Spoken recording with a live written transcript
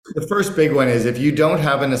The first big one is if you don't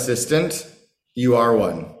have an assistant, you are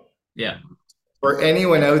one. Yeah. For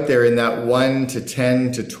anyone out there in that 1 to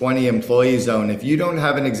 10 to 20 employee zone, if you don't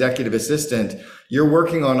have an executive assistant, you're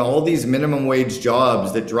working on all these minimum wage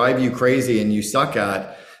jobs that drive you crazy and you suck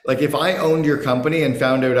at. Like if I owned your company and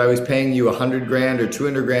found out I was paying you 100 grand or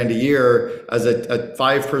 200 grand a year as a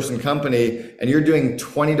 5-person company and you're doing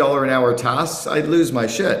 $20 an hour tasks, I'd lose my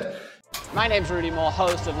shit. My name's Rudy Moore,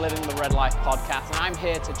 host of Living the Red Life podcast, and I'm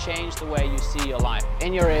here to change the way you see your life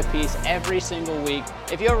in your earpiece every single week.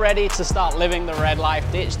 If you're ready to start living the red life,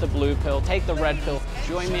 ditch the blue pill, take the red pill,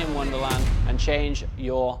 join me in Wonderland and change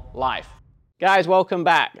your life. Guys, welcome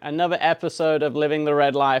back. Another episode of Living the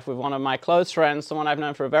Red Life with one of my close friends, someone I've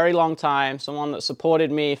known for a very long time, someone that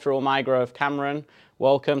supported me through all my growth. Cameron,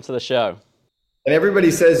 welcome to the show. And everybody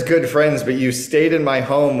says good friends, but you stayed in my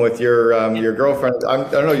home with your girlfriend. I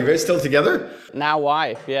don't know. You guys still together? Now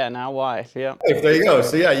wife, yeah. There you go.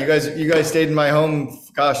 So yeah, you guys stayed in my home.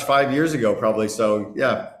 Gosh, 5 years ago probably. So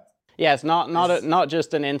yeah. Yes, not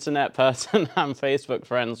just an internet person I'm Facebook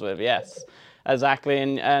friends with. Yes, exactly.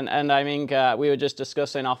 And I mean, we were just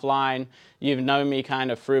discussing offline. You've known me kind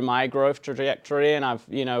of through my growth trajectory, and I've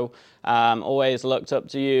always looked up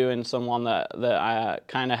to you and someone that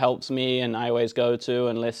kind of helps me, and I always go to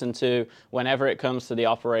and listen to whenever it comes to the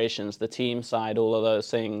operations, the team side, all of those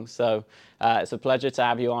things. So it's a pleasure to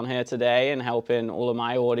have you on here today and helping all of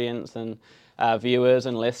my audience and viewers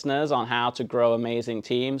and listeners on how to grow amazing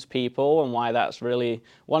teams, people, and why that's really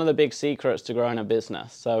one of the big secrets to growing a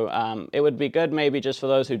business. So it would be good maybe just for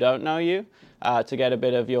those who don't know you to get a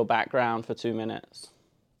bit of your background for 2 minutes.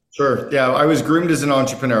 Sure. Yeah, I was groomed as an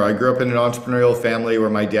entrepreneur. I grew up in an entrepreneurial family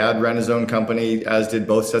where my dad ran his own company, as did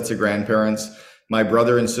both sets of grandparents. My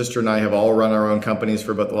brother and sister and I have all run our own companies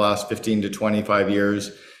for about the last 15 to 25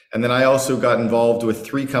 years. And then I also got involved with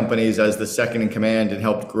 3 companies as the second in command and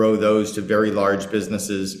helped grow those to very large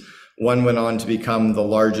businesses. One went on to become the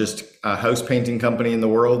largest house painting company in the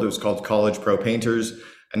world. It was called College Pro Painters.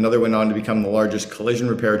 Another went on to become the largest collision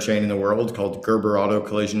repair chain in the world, called Gerber Auto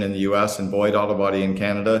Collision in the US and Boyd Auto Body in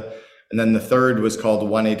Canada. And then the third was called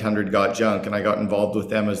 1-800-GOT-JUNK, and I got involved with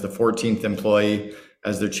them as the 14th employee,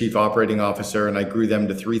 as their chief operating officer, and I grew them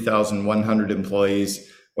to 3,100 employees,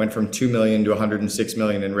 went from 2 million to 106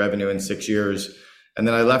 million in revenue in 6 years. And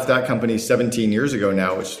then I left that company 17 years ago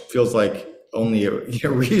now, which feels like only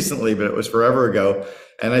recently, but it was forever ago.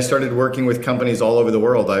 And I started working with companies all over the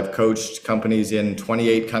world. I've coached companies in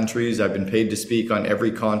 28 countries. I've been paid to speak on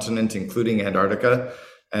every continent, including Antarctica.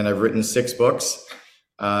 And I've written 6 books.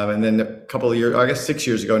 And then a couple of years, I guess 6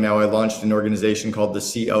 years ago now, I launched an organization called the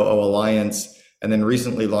COO Alliance. And then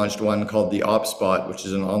recently launched one called the OpSpot, which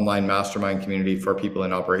is an online mastermind community for people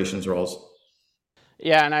in operations roles.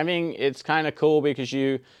 Yeah, and I mean, it's kind of cool because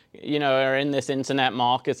you are in this internet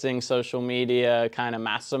marketing, social media kind of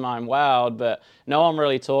mastermind world, but no one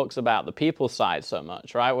really talks about the people side so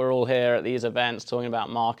much, right? We're all here at these events talking about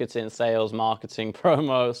marketing, sales, marketing,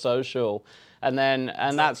 promo, social, and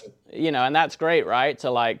that's great, right? To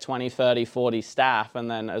like 20, 30, 40 staff. And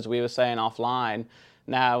then as we were saying offline,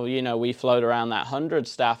 now, we float around that 100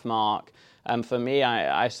 staff mark. And for me,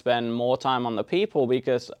 I spend more time on the people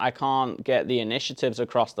because I can't get the initiatives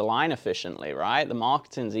across the line efficiently, right? The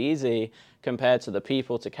marketing's easy compared to the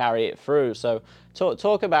people to carry it through. So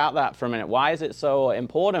talk about that for a minute. Why is it so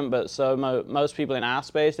important, but so most people in our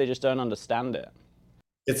space, they just don't understand it?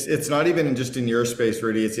 It's not even just in your space,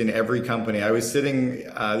 Rudy. It's in every company. I was sitting,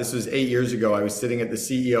 this was 8 years ago, I was sitting at the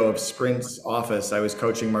CEO of Sprint's office. I was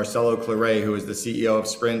coaching Marcelo Claret, who was the CEO of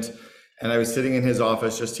Sprint. And I was sitting in his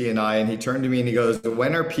office, just he and I, and he turned to me and he goes,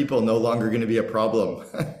 "When are people no longer going to be a problem?"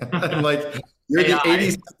 I'm like, "You're the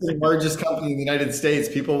 82nd largest company in the United States.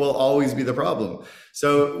 People will always be the problem."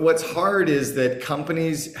 So what's hard is that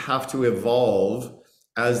companies have to evolve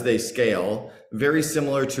as they scale, very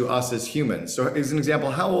similar to us as humans. So as an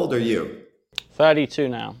example, how old are you? 32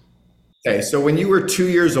 now. Okay, so when you were 2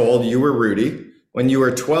 years old, you were Rudy. When you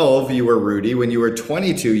were 12, you were Rudy. When you were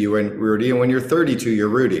 22, you were Rudy. And when you're 32, you're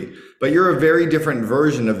Rudy. But you're a very different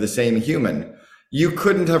version of the same human. You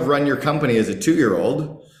couldn't have run your company as a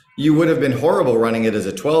 2-year-old. You would have been horrible running it as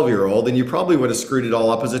a 12-year-old, and you probably would have screwed it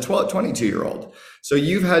all up as a 22-year-old. So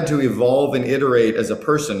you've had to evolve and iterate as a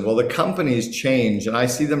person. Well, the companies change, and I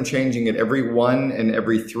see them changing at every 1 and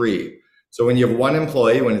every 3. So when you have 1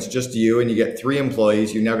 employee, when it's just you, and you get 3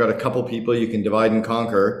 employees, you now got a couple people you can divide and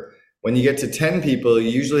conquer. When you get to 10 people, you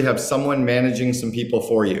usually have someone managing some people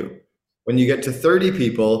for you. When you get to 30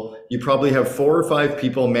 people, you probably have 4 or 5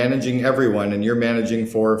 people managing everyone, and you're managing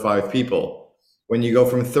 4 or 5 people. When you go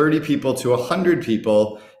from 30 people to 100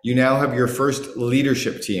 people, you now have your first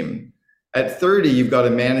leadership team. At 30, you've got a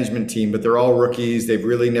management team, but they're all rookies. They've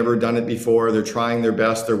really never done it before. They're trying their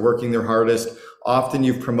best. They're working their hardest. Often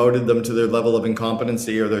you've promoted them to their level of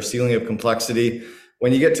incompetency or their ceiling of complexity.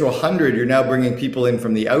 When you get to 100, you're now bringing people in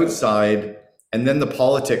from the outside, and then the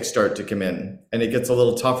politics start to come in, and it gets a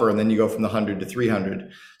little tougher, and then you go from the 100 to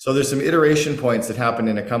 300. So there's some iteration points that happen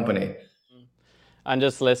in a company. I'm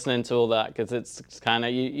just listening to all that because it's kind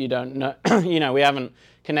of, you don't know, we haven't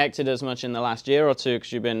connected as much in the last year or two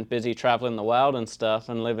because you've been busy traveling the world and stuff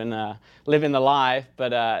and living the life.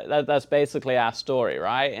 But that's basically our story,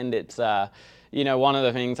 right? And it's, one of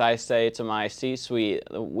the things I say to my C-suite,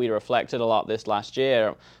 we reflected a lot this last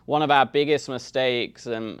year. One of our biggest mistakes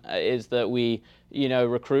is that we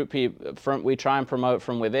recruit people we try and promote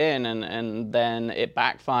from within, and then it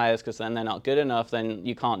backfires because then they're not good enough, then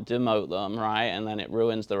you can't demote them, right? And then it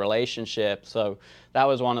ruins the relationship. So that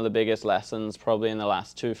was one of the biggest lessons probably in the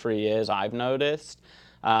last 2-3 years I've noticed.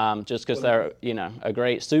 Just because they're, a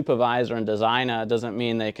great supervisor and designer doesn't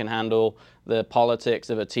mean they can handle the politics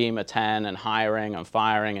of a team of 10 and hiring and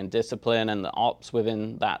firing and discipline and the ops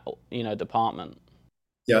within that, department.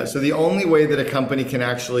 Yeah, so the only way that a company can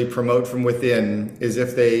actually promote from within is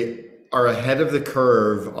if they are ahead of the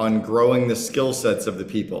curve on growing the skill sets of the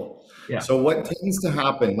people. Yeah. So what tends to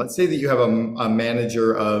happen, let's say that you have a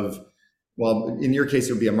manager of, well, in your case,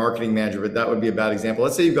 it would be a marketing manager, but that would be a bad example.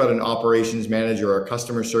 Let's say you've got an operations manager or a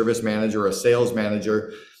customer service manager or a sales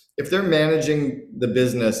manager. If they're managing the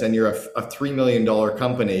business and you're a $3 million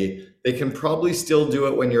company, they can probably still do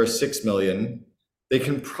it when you're a $6 million. They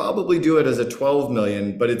can probably do it as a 12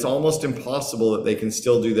 million, but it's almost impossible that they can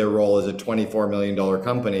still do their role as a $24 million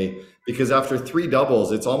company, because after 3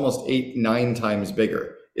 doubles, it's almost 8-9 times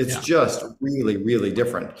bigger. It's just really, really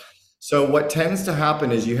different. So what tends to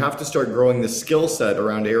happen is you have to start growing the skill set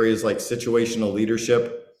around areas like situational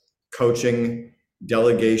leadership, coaching,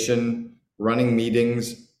 delegation, running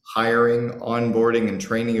meetings, hiring, onboarding and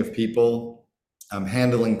training of people,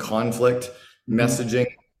 handling conflict, messaging,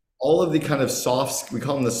 all of the kind of we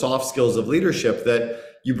call them the soft skills of leadership, that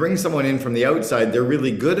you bring someone in from the outside, they're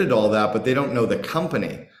really good at all that, but they don't know the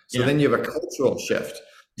company. So then you have a cultural shift.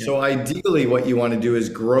 So ideally what you want to do is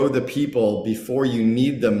grow the people before you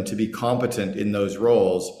need them to be competent in those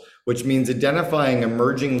roles, which means identifying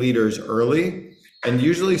emerging leaders early and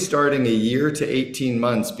usually starting a year to 18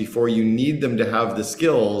 months before you need them to have the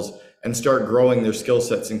skills, and start growing their skill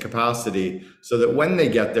sets and capacity so that when they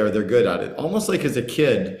get there, they're good at it. Almost like as a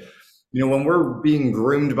kid, when we're being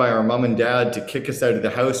groomed by our mom and dad to kick us out of the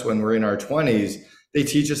house when we're in our 20s, they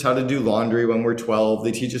teach us how to do laundry when we're 12.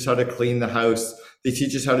 They teach us how to clean the house. They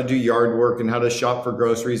teach us how to do yard work and how to shop for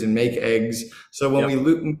groceries and make eggs. So when we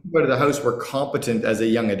move out of the house, we're competent as a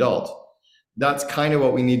young adult. That's kind of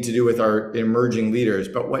what we need to do with our emerging leaders.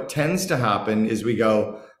 But what tends to happen is we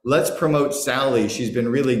go, let's promote Sally. She's been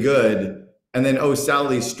really good. And then, oh,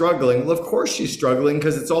 Sally's struggling. Well, of course she's struggling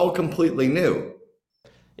because it's all completely new.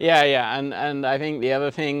 Yeah. And I think the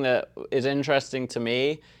other thing that is interesting to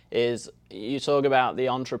me is you talk about the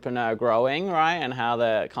entrepreneur growing, right? And how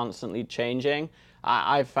they're constantly changing.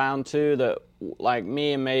 I've found too that, like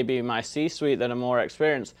me and maybe my C-suite that are more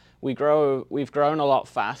experienced, we've grown a lot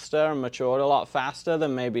faster and matured a lot faster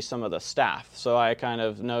than maybe some of the staff. So I kind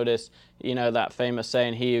of noticed, that famous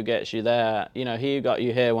saying, he who gets you there, he who got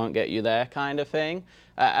you here won't get you there kind of thing.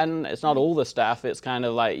 And it's not all the staff, it's kind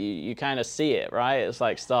of like you kind of see it, right? It's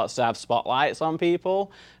like starts to have spotlights on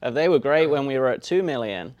people. They were great when we were at 2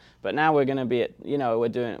 million, but now we're going to be at,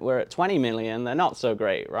 we're at 20 million. They're not so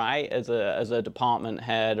great, right? As a department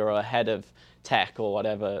head or a head of tech or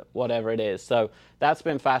whatever it is. So that's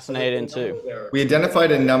been fascinating too. We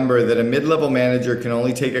identified a number that a mid-level manager can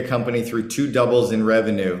only take a company through 2 doubles in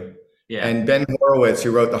revenue. Yeah. And Ben Horowitz,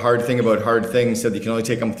 who wrote The Hard Thing About Hard Things, said you can only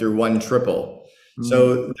take them through 1 triple.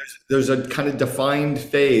 So there's a kind of defined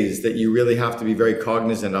phase that you really have to be very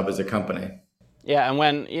cognizant of as a company. Yeah, and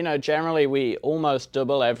when, generally we almost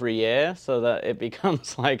double every year so that it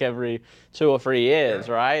becomes like every 2 or 3 years,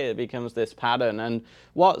 right? It becomes this pattern. And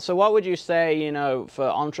what would you say, for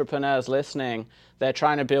entrepreneurs listening, they're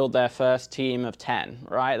trying to build their first team of 10,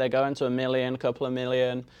 right? They're going to 1 million, couple of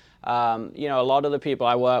million. A lot of the people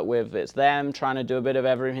I work with, it's them trying to do a bit of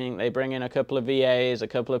everything. They bring in a couple of VAs, a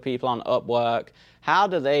couple of people on Upwork. How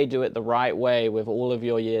do they do it the right way with all of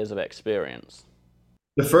your years of experience?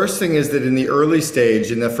 The first thing is that in the early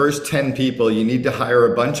stage, in the first 10 people, you need to hire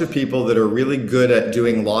a bunch of people that are really good at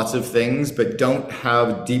doing lots of things, but don't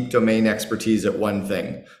have deep domain expertise at one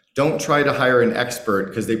thing. Don't try to hire an expert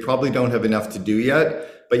because they probably don't have enough to do yet.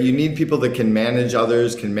 But you need people that can manage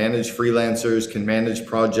others, can manage freelancers, can manage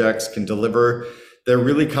projects, can deliver They're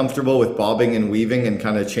really comfortable with bobbing and weaving and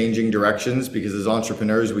kind of changing directions, because as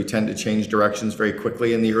entrepreneurs, we tend to change directions very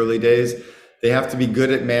quickly in the early days. They have to be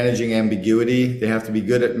good at managing ambiguity. They have to be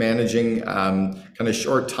good at managing kind of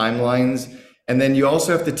short timelines. And then you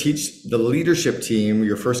also have to teach the leadership team,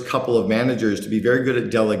 your first couple of managers, to be very good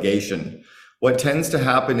at delegation. What tends to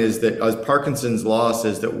happen is that, as Parkinson's law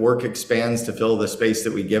says, that work expands to fill the space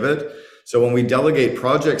that we give it. So when we delegate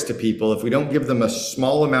projects to people, if we don't give them a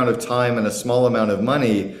small amount of time and a small amount of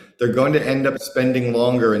money, they're going to end up spending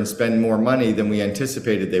longer and spend more money than we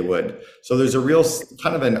anticipated they would. So there's a real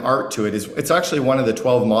kind of an art to it. It's actually one of the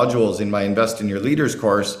 12 modules in my Invest in Your Leaders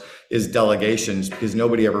course is delegations, because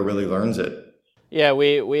nobody ever really learns it. Yeah,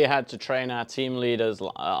 we had to train our team leaders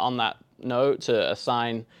on that note to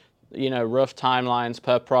assign, rough timelines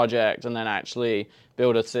per project, and then actually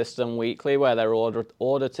build a system weekly where they're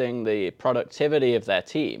auditing the productivity of their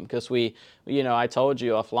team. Because I told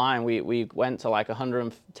you offline, we went to like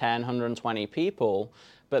 110, 120 people,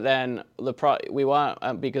 but then we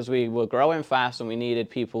weren't, because we were growing fast and we needed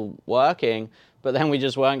people working, but then we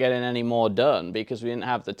just weren't getting any more done because we didn't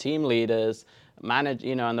have the team leaders manage,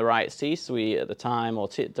 and the right C-suite at the time, or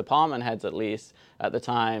department heads at least at the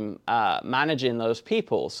time, managing those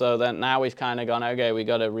people. So then now we've kind of gone, okay, we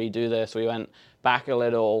got to redo this. We went back a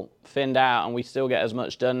little, thinned out, and we still get as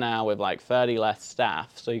much done now with like 30 less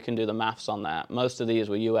staff. So you can do the maths on that. Most of these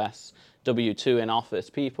were US W-2 in office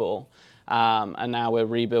people. And now we're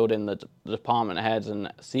rebuilding the department heads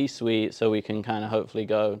and C-suite so we can kind of hopefully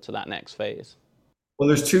go to that next phase. Well,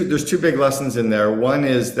 there's two big lessons in there. One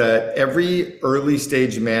is that every early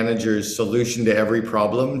stage manager's solution to every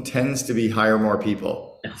problem tends to be hire more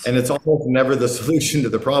people. Yes. And it's almost never the solution to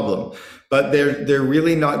the problem. But they're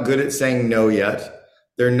really not good at saying no yet.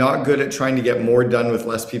 They're not good at trying to get more done with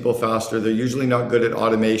less people faster. They're usually not good at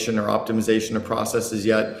automation or optimization of processes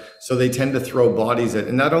yet. So they tend to throw bodies at,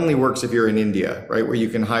 and that only works if you're in India, right? Where you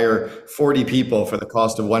can hire 40 people for the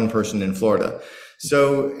cost of one person in Florida.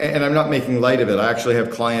 So, and I'm not making light of it. I actually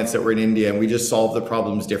have clients that were in India and we just solve the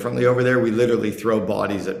problems differently over there. We literally throw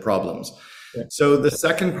bodies at problems. Yeah. So the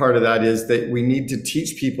second part of that is that we need to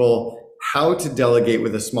teach people how to delegate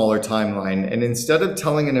with a smaller timeline. And instead of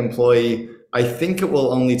telling an employee, I think it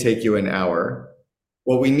will only take you an hour,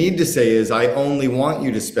 what we need to say is, I only want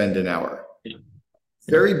you to spend an hour. Yeah.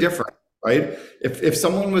 Very different. Right? If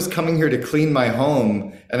someone was coming here to clean my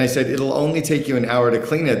home and I said, it'll only take you an hour to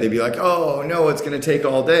clean it, they'd be like, oh no, it's going to take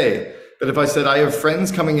all day. But if I said, I have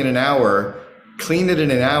friends coming in an hour, clean it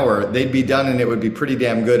in an hour, they'd be done and it would be pretty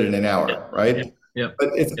damn good in an hour. Right? Yeah. Yeah. But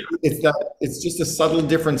it's just a subtle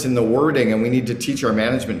difference in the wording, and we need to teach our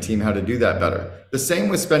management team how to do that better. The same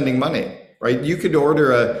with spending money, right? You could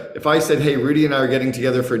order if I said, hey, Rudy and I are getting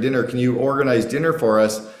together for dinner, can you organize dinner for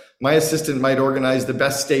us? My assistant might organize the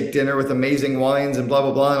best steak dinner with amazing wines and blah,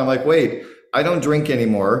 blah, blah. And I'm like, wait, I don't drink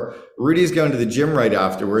anymore. Rudy's going to the gym right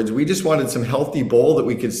afterwards. We just wanted some healthy bowl that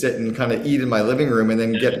we could sit and kind of eat in my living room and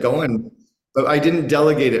then get going. But I didn't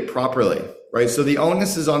delegate it properly, right? So the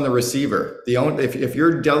onus is on the receiver. If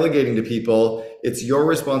you're delegating to people, it's your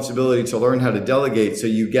responsibility to learn how to delegate so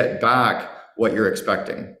you get back what you're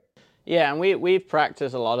expecting. Yeah, and we've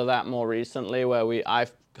practiced a lot of that more recently, where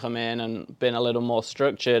I've come in and been a little more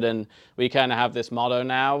structured, and we kind of have this motto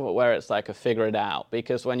now where it's like a figure it out.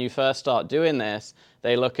 Because when you first start doing this,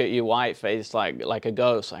 they look at you white-faced like a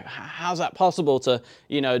ghost, like, how's that possible to,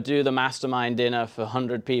 do the mastermind dinner for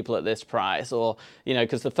 100 people at this price? Or,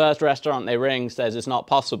 because the first restaurant they ring says it's not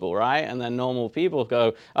possible, right? And then normal people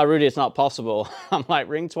go, oh, Rudy, it's not possible. I'm like,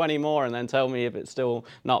 ring 20 more and then tell me if it's still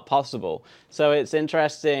not possible. So it's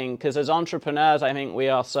interesting because as entrepreneurs, I think we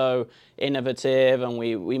are so innovative and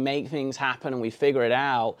we make things happen and we figure it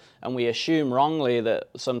out, and we assume wrongly that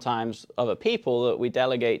sometimes other people that we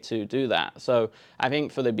delegate to do that. So I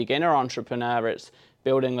think for the beginner entrepreneur, it's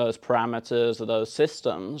building those parameters or those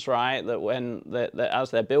systems, right? That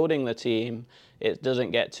as they're building the team, it doesn't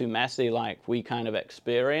get too messy like we kind of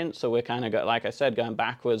experience. So we're kind of, like I said, going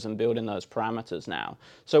backwards and building those parameters now.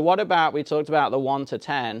 So what about, we talked about the 1 to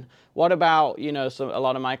 10. What about, a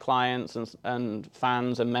lot of my clients and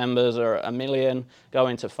fans and members are 1 million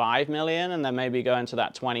going to 5 million, and then maybe going to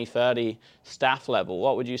that 20, 30 staff level.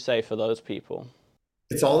 What would you say for those people?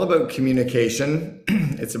 It's all about communication.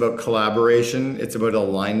 It's about collaboration. It's about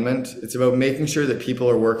alignment. It's about making sure that people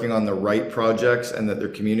are working on the right projects and that they're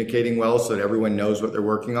communicating well so that everyone knows what they're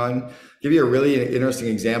working on. I'll give you a really interesting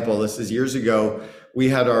example. This is years ago. We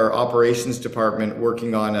had our operations department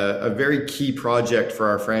working on a very key project for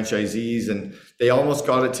our franchisees, and they almost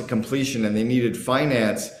got it to completion, and they needed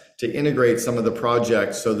finance to integrate some of the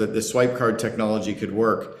projects so that the swipe card technology could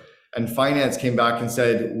work. And finance came back and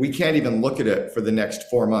said, we can't even look at it for the next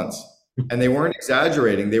 4 months. And they weren't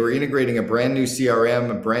exaggerating. They were integrating a brand new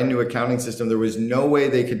CRM, a brand new accounting system. There was no way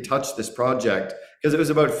they could touch this project because it was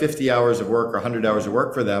about 50 hours of work or 100 hours of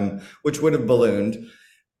work for them, which would have ballooned.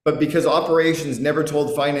 But because operations never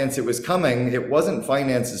told finance it was coming, it wasn't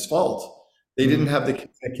finance's fault. They didn't have the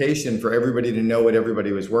communication for everybody to know what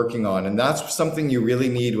everybody was working on. And that's something you really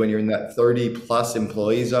need when you're in that 30 plus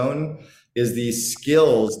employee zone, is these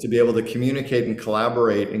skills to be able to communicate and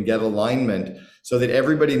collaborate and get alignment so that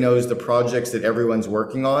everybody knows the projects that everyone's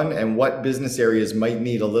working on and what business areas might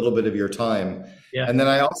need a little bit of your time. Yeah. And then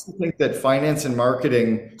I also think that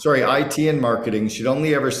IT and marketing should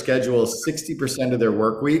only ever schedule 60% of their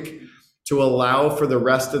work week to allow for the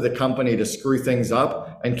rest of the company to screw things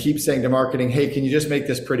up and keep saying to marketing, hey, can you just make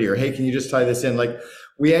this prettier? Hey, can you just tie this in? Like,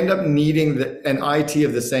 we end up needing an IT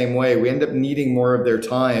of the same way. We end up needing more of their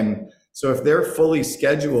time. So if they're fully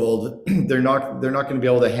scheduled, they're not going to be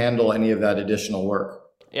able to handle any of that additional work.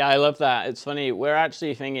 Yeah, I love that. It's funny. We're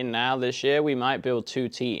actually thinking now this year we might build 2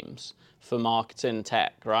 teams for marketing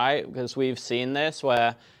tech, right? Because we've seen this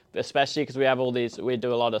where, especially because we have all these, we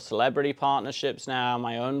do a lot of celebrity partnerships now.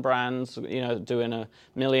 My own brands, doing $1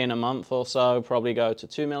 million a month or so, probably go to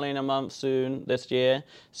 $2 million a month soon this year.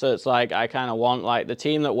 So it's like, I kind of want like the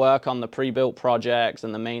team that work on the pre-built projects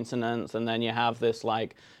and the maintenance, and then you have this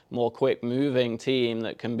like more quick moving team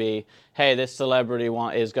that can be, hey, this celebrity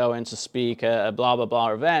is going to speak at a blah, blah,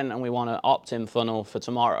 blah event and we want to opt-in funnel for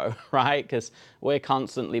tomorrow, right? Because we're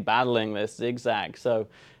constantly battling this zigzag. So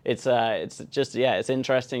it's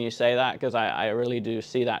interesting you say that, because I really do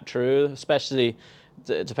see that true, especially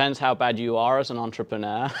it depends how bad you are as an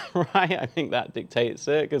entrepreneur, right? I think that dictates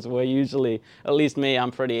it, because we're usually, at least me,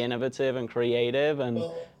 I'm pretty innovative and creative, and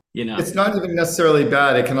it's not even necessarily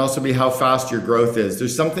bad. It can also be how fast your growth is.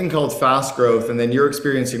 There's something called fast growth, and then you're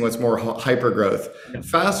experiencing what's more hyper growth.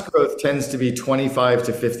 Fast growth tends to be 25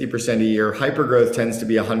 to 50% a year. Hyper growth tends to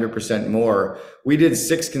be 100% more. We did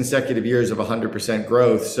 6 consecutive years of 100%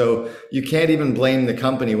 growth. So you can't even blame the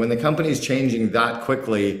company. When the company's changing that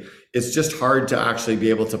quickly, it's just hard to actually be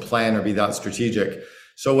able to plan or be that strategic.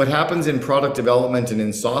 So what happens in product development and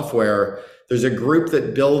in software, there's a group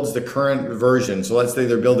that builds the current version. So let's say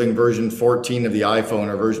they're building version 14 of the iPhone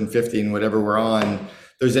or version 15, whatever we're on.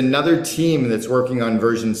 There's another team that's working on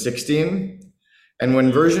version 16. And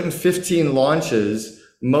when version 15 launches,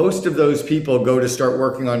 most of those people go to start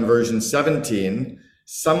working on version 17.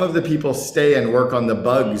 Some of the people stay and work on the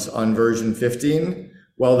bugs on version 15,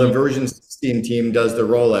 while the version 16 team does the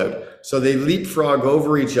rollout. So they leapfrog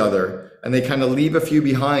over each other and they kind of leave a few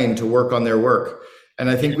behind to work on their work. And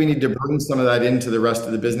I think we need to bring some of that into the rest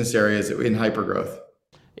of the business areas in hypergrowth.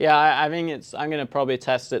 Yeah, I think I'm going to probably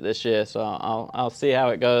test it this year, so I'll see how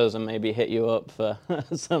it goes and maybe hit you up for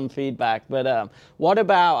some feedback. But what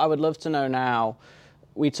about, I would love to know now,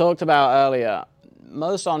 we talked about earlier,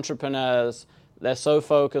 most entrepreneurs, they're so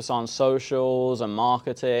focused on socials and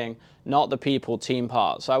marketing, not the people team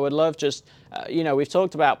part. So I would love just, we've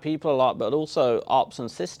talked about people a lot, but also ops and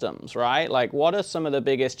systems, right? Like, what are some of the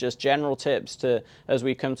biggest just general tips to, as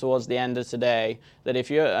we come towards the end of today, that if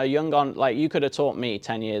you're a like you could have taught me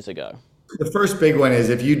 10 years ago? The first big one is,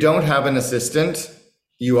 if you don't have an assistant,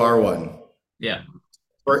 you are one. Yeah.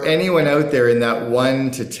 For anyone out there in that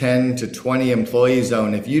 1 to 10 to 20 employee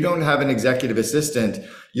zone, if you don't have an executive assistant,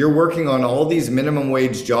 you're working on all these minimum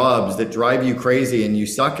wage jobs that drive you crazy and you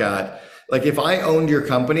suck at. Like, if I owned your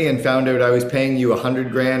company and found out I was paying you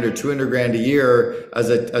 $100,000 or $200,000 a year as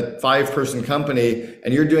a 5-person company,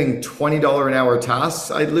 and you're doing $20 an hour tasks,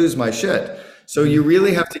 I'd lose my shit. So you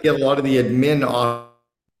really have to get a lot of the admin off,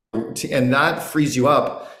 and that frees you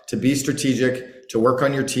up to be strategic, to work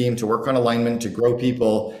on your team, to work on alignment, to grow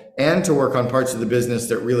people, and to work on parts of the business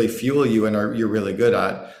that really fuel you and you're really good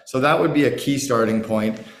at. So that would be a key starting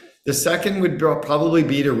point. The second would probably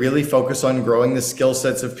be to really focus on growing the skill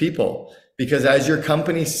sets of people, because as your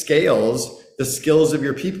company scales, the skills of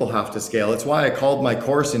your people have to scale. It's why I called my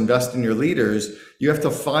course Invest in Your Leaders. You have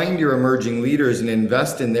to find your emerging leaders and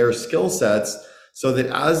invest in their skill sets so that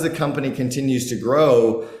as the company continues to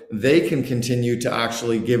grow, they can continue to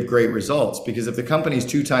actually give great results. Because if the company's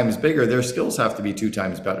 2 times bigger, their skills have to be 2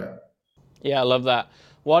 times better. Yeah, I love that.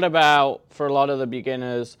 What about, for a lot of the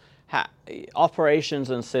beginners, operations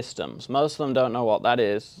and systems? Most of them don't know what that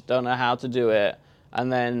is, don't know how to do it,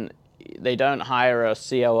 and then they don't hire a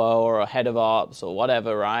COO or a head of ops or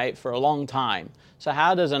whatever, right, for a long time. So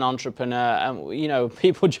how does an entrepreneur, and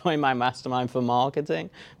people join my mastermind for marketing,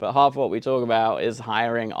 but half what we talk about is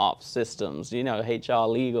hiring ops systems, HR,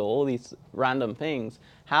 legal, all these random things.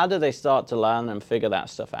 How do they start to learn and figure that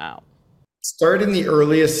stuff out? Start in the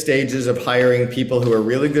earliest stages of hiring people who are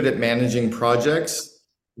really good at managing projects,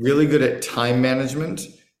 really good at time management,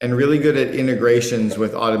 and really good at integrations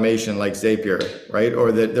with automation like Zapier, right?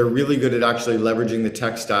 Or that they're really good at actually leveraging the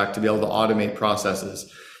tech stack to be able to automate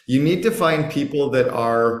processes. You need to find people that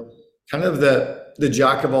are kind of the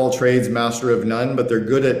jack of all trades, master of none, but they're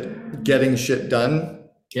good at getting shit done.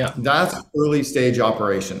 Yeah. That's early stage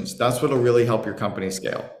operations. That's what'll really help your company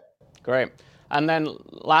scale. Great. And then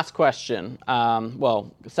last question,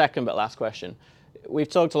 well, second but last question. We've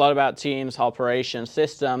talked a lot about teams, operations,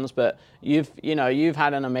 systems, but you've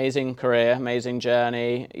had an amazing career, amazing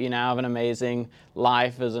journey. You now have an amazing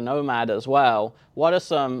life as a nomad as well. What are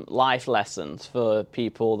some life lessons for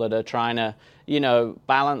people that are trying to,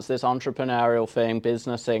 balance this entrepreneurial thing,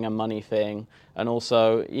 business thing, and money thing, and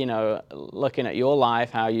also, looking at your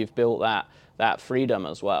life, how you've built that freedom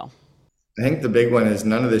as well? I think the big one is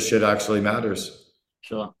none of this shit actually matters.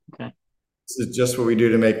 Sure. Okay. This is just what we do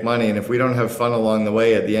to make money. And if we don't have fun along the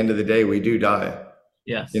way, at the end of the day, we do die.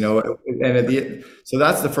 Yes. And so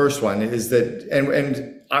that's the first one is that,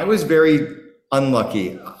 and I was very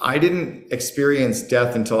unlucky. I didn't experience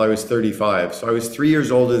death until I was 35. So I was 3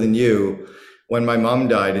 years older than you when my mom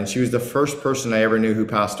died, and she was the first person I ever knew who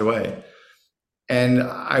passed away. And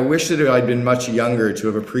I wish that I'd been much younger to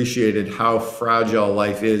have appreciated how fragile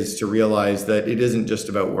life is, to realize that it isn't just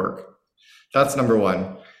about work. That's number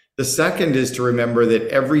one. The second is to remember that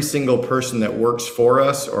every single person that works for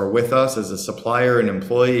us or with us as a supplier, an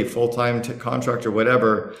employee, full-time contractor,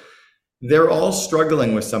 whatever, they're all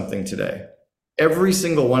struggling with something today. Every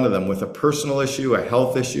single one of them, with a personal issue, a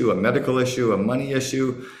health issue, a medical issue, a money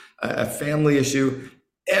issue, a family issue.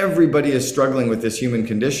 Everybody is struggling with this human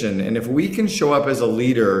condition. And if we can show up as a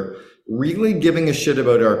leader, really giving a shit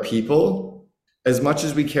about our people, as much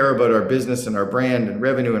as we care about our business and our brand and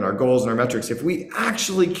revenue and our goals and our metrics, if we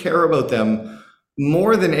actually care about them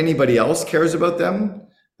more than anybody else cares about them,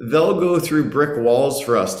 they'll go through brick walls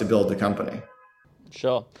for us to build the company.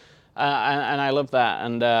 Sure. And I love that.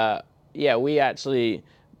 And we actually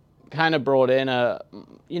kind of brought in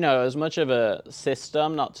as much of a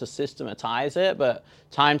system, not to systematize it, but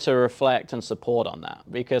time to reflect and support on that.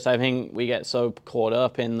 Because I think we get so caught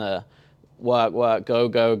up in the work,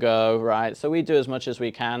 go, right? So we do as much as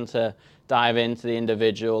we can to dive into the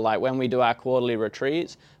individual. Like when we do our quarterly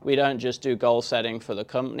retreats, we don't just do goal setting for the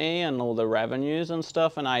company and all the revenues and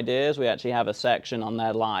stuff and ideas. We actually have a section on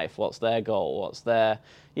their life. What's their goal? What's their,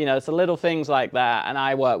 it's the little things like that. And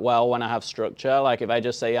I work well when I have structure. Like if I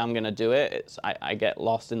just say I'm going to do it, I get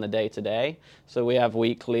lost in the day to day. So we have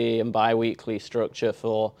weekly and bi-weekly structure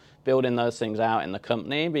for building those things out in the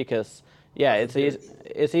company, because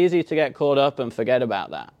it's easy to get caught up and forget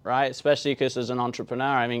about that, right? Especially because as an entrepreneur,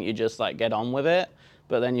 I mean, you just like get on with it,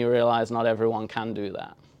 but then you realize not everyone can do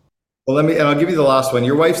that. Well, and I'll give you the last one.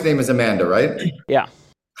 Your wife's name is Amanda, right? Yeah.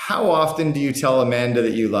 How often do you tell Amanda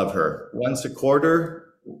that you love her? Once a quarter?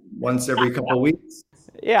 Once every couple of weeks?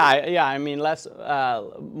 Yeah. I mean,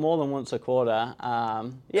 more than once a quarter.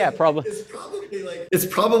 Probably. It's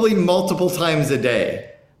probably multiple times a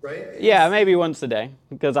day. Right? Yeah, maybe once a day,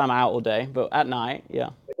 because I'm out all day, but at night, yeah.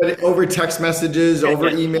 But over text messages, over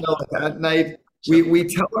email, at night, we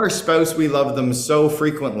tell our spouse we love them so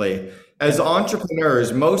frequently. As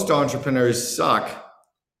entrepreneurs, most entrepreneurs suck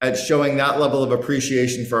at showing that level of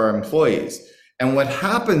appreciation for our employees. And what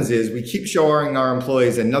happens is we keep showing our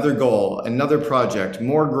employees another goal, another project,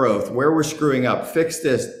 more growth, where we're screwing up, fix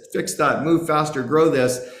this, fix that, move faster, grow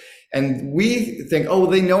this. And we think, oh,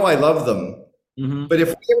 they know I love them. Mm-hmm. But if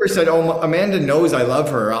we ever said, oh, Amanda knows I love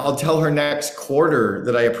her, I'll tell her next quarter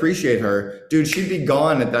that I appreciate her, dude, she'd be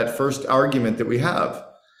gone at that first argument that we have.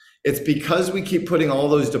 It's because we keep putting all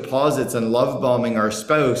those deposits and love bombing our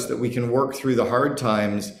spouse that we can work through the hard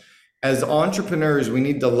times. As entrepreneurs, we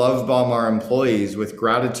need to love bomb our employees with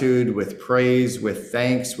gratitude, with praise, with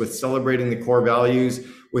thanks, with celebrating the core values,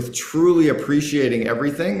 with truly appreciating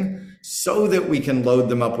everything, so that we can load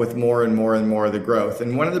them up with more and more and more of the growth.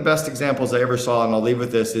 And one of the best examples I ever saw, and I'll leave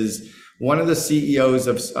with this, is one of the CEOs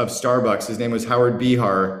of Starbucks. His name was Howard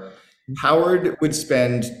Behar. Howard would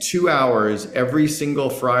spend 2 hours every single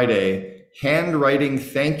Friday handwriting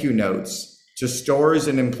thank you notes to stores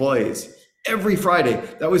and employees. Every Friday.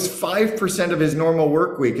 That was 5% of his normal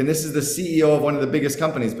work week. And this is the CEO of one of the biggest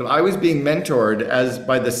companies. But I was being mentored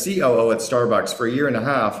by the COO at Starbucks for a year and a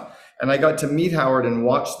half. And I got to meet Howard and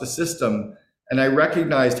watch the system. And I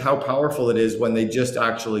recognized how powerful it is when they just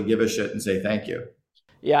actually give a shit and say thank you.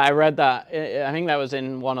 Yeah, I read that. I think that was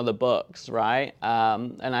in one of the books, right?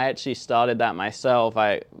 And I actually started that myself.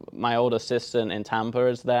 My old assistant in Tampa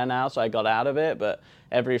is there now, so I got out of it. But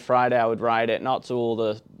every Friday I would write it, not to all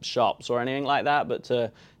the shops or anything like that, but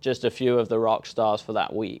to just a few of the rock stars for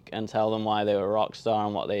that week and tell them why they were a rock star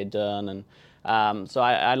and what they had done. And so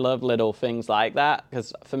I love little things like that,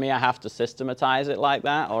 because for me, I have to systematize it like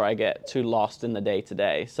that, or I get too lost in the day to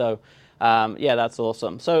day. So yeah, that's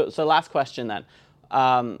awesome. So last question then.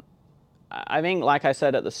 I think, like I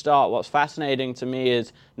said at the start, what's fascinating to me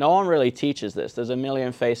is no one really teaches this. There's a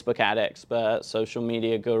million Facebook ad experts, social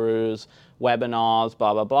media gurus, webinars,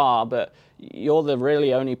 blah, blah, blah. But you're the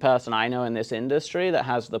really only person I know in this industry that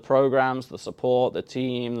has the programs, the support, the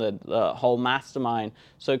team, the whole mastermind.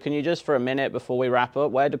 So can you just, for a minute before we wrap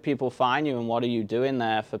up, where do people find you and what are you doing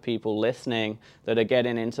there for people listening that are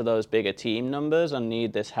getting into those bigger team numbers and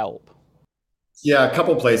need this help? Yeah, a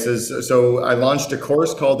couple places. So I launched a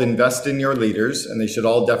course called Invest in Your Leaders, and they should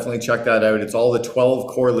all definitely check that out. It's all the 12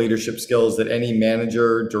 core leadership skills that any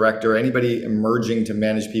manager, director, anybody emerging to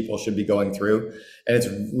manage people should be going through. And it's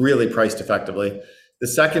really priced effectively. The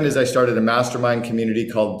second is I started a mastermind community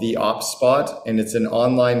called The Ops Spot, and it's an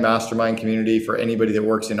online mastermind community for anybody that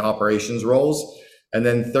works in operations roles. And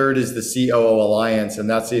then third is the COO Alliance, and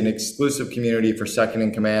that's an exclusive community for second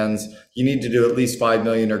in commands. You need to do at least 5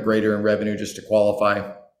 million or greater in revenue just to qualify.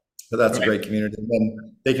 But that's a great community. And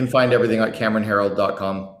then they can find everything at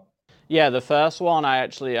CameronHerald.com. Yeah, the first one, I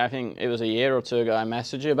think it was a year or two ago, I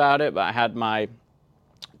messaged you about it, but I had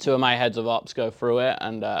two of my heads of ops go through it,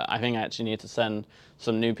 and I think I actually need to send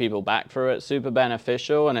some new people back through it. Super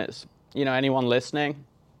beneficial, and it's, anyone listening,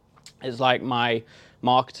 it's like my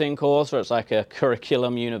marketing course where it's like a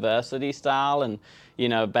curriculum university style, and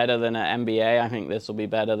better than an MBA. I think this will be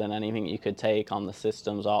better than anything you could take on the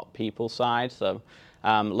systems op people side. So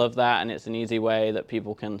love that, and it's an easy way that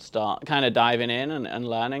people can start kind of diving in and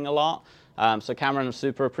learning a lot. So Cameron,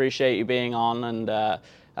 super appreciate you being on, and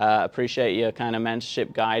appreciate your kind of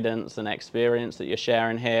mentorship guidance and experience that you're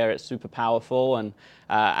sharing here. It's super powerful, and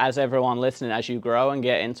as everyone listening, as you grow and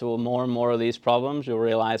get into more and more of these problems, you'll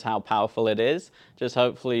realize how powerful it is. Just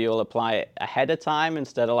hopefully you'll apply it ahead of time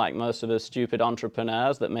instead of like most of us stupid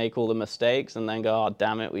entrepreneurs that make all the mistakes and then go, oh,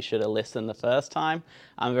 damn it, we should have listened the first time.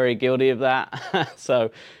 I'm very guilty of that.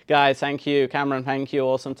 So guys, thank you. Cameron, thank you.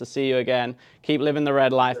 Awesome to see you again. Keep living the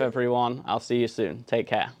red life, everyone. I'll see you soon. Take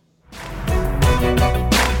care.